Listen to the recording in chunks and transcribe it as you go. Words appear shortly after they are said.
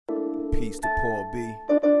Peace to Paul B.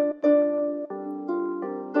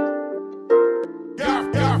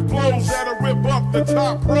 Got flows that'll rip up the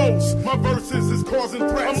top rows. My verses is causing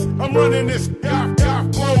threats. I'm running this. Got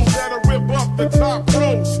flows that'll rip up the top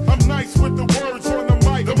rows. I'm nice with the words on the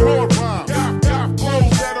mic. The more rhymes. Got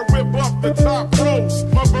flows that'll rip up the top rows.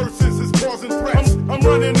 My verses is causing threats. I'm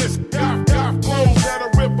running this. Got flows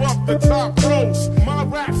that'll rip up the top rows. My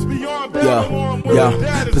raps beyond Babylon.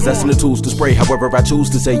 Possessing the tools to spray however I choose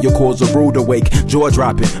to say. Your cause a rude awake, jaw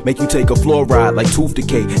dropping, make you take a fluoride like tooth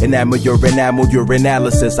decay. Enamel your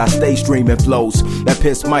analysis. I stay streaming flows that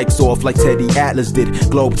piss mics off like Teddy Atlas did.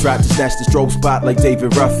 Globe tried to snatch the strobe spot like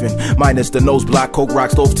David Ruffin. Minus the nose block, coke rock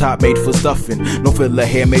stove top made for stuffing. No filler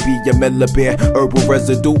hair, maybe a Miller bear. Herbal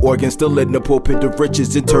residue, organ still in the pulpit of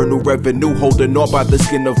riches. Internal revenue, holding on by the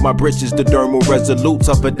skin of my britches. The dermal resolute,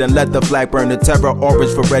 tougher than leather. Flag burning terror,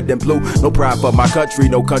 orange for red and blue. No pride for my country,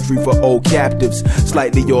 no country for old captives.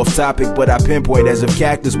 Slightly off topic, but I pinpoint as if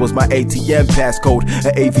cactus was my ATM passcode.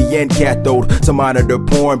 An AVN cathode to monitor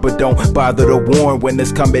porn, but don't bother to warn when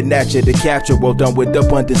it's coming at you to capture. Well done with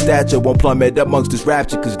up under stature, won't plummet amongst this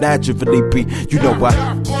rapture, cause naturally be, you know why.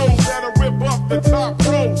 Got flows that'll rip up the top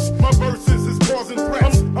rows. My verses is causing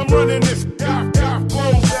threats. I'm running this. Got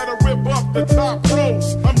flows that'll rip up the top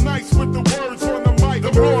rows. I'm nice with the words on the mic.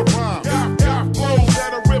 The more rhymes. Got flows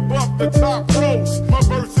that'll rip up the top rows. My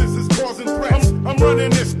verses is causing threats. I'm running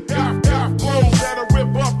this. Got flows that'll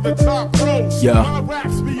rip up the top rows. My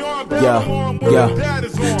raps beyond Babylon when the dad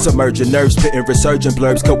is on. Submerging nerves, spitting resurgent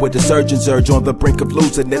blurbs, cut with the surgeon's urge, on the brink of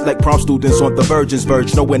losing it like prom students on the virgin's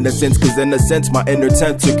verge. No innocence, cause in a sense my inner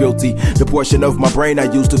tense are guilty. The portion of my brain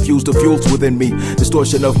I use to fuse the fuels within me.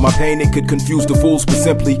 Distortion of my pain, it could confuse the fools, but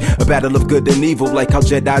simply a battle of good and evil, like how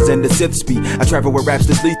Jedi's and the Sith speed. I travel with raps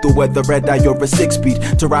that's lethal, whether red eye or a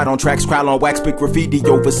 6-speed. To ride on tracks, crowd on wax, big graffiti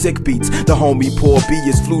over sick beats. The homie Paul B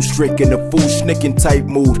is flu stricken, a fool schnicking type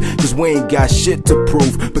mood, cause we ain't got shit to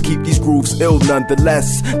prove, but keep these grooves ill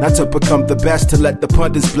nonetheless. Not to become the best, to let the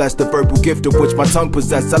pundits bless the verbal gift of which my tongue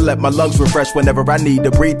possess. I let my lungs refresh whenever I need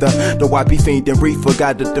a breather. Though I be fiending reefer,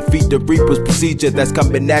 got to defeat the reaper's procedure that's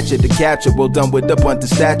coming at you to capture. Well done with up under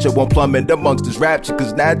stature, won't plummet amongst this rapture,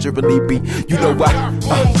 cause naturally be, you know why.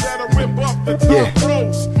 My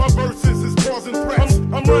verses is causing threats.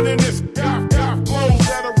 I'm running this. Got flows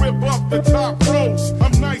that'll rip up the top rows.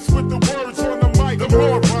 I'm nice with the words on the mic. The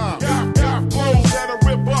more rhymes. Got flows that'll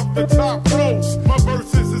rip up the top rows. My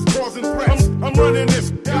verses is causing threats. I'm running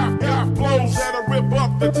this. Got flows that'll rip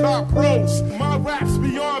up the top rows. My raps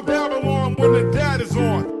beyond Babylon when the dad is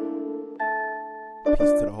on. Peace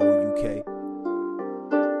to the whole UK.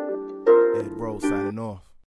 Rowe signing.